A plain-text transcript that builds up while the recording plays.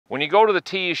When you go to the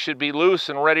tee, you should be loose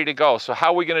and ready to go. So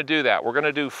how are we going to do that? We're going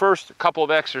to do first a couple of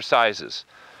exercises.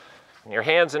 Your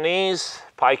hands and knees,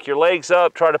 pike your legs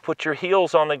up, try to put your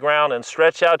heels on the ground and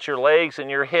stretch out your legs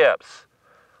and your hips.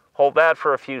 Hold that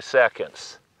for a few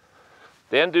seconds.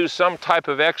 Then do some type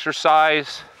of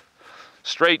exercise.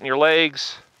 Straighten your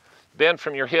legs, bend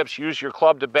from your hips, use your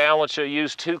club to balance you,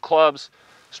 use 2 clubs,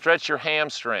 stretch your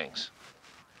hamstrings.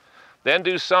 Then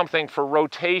do something for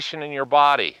rotation in your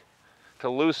body to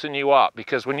loosen you up,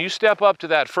 because when you step up to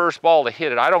that first ball to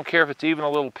hit it, I don't care if it's even a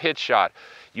little pitch shot,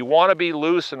 you want to be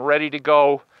loose and ready to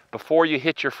go before you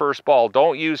hit your first ball.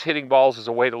 Don't use hitting balls as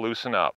a way to loosen up.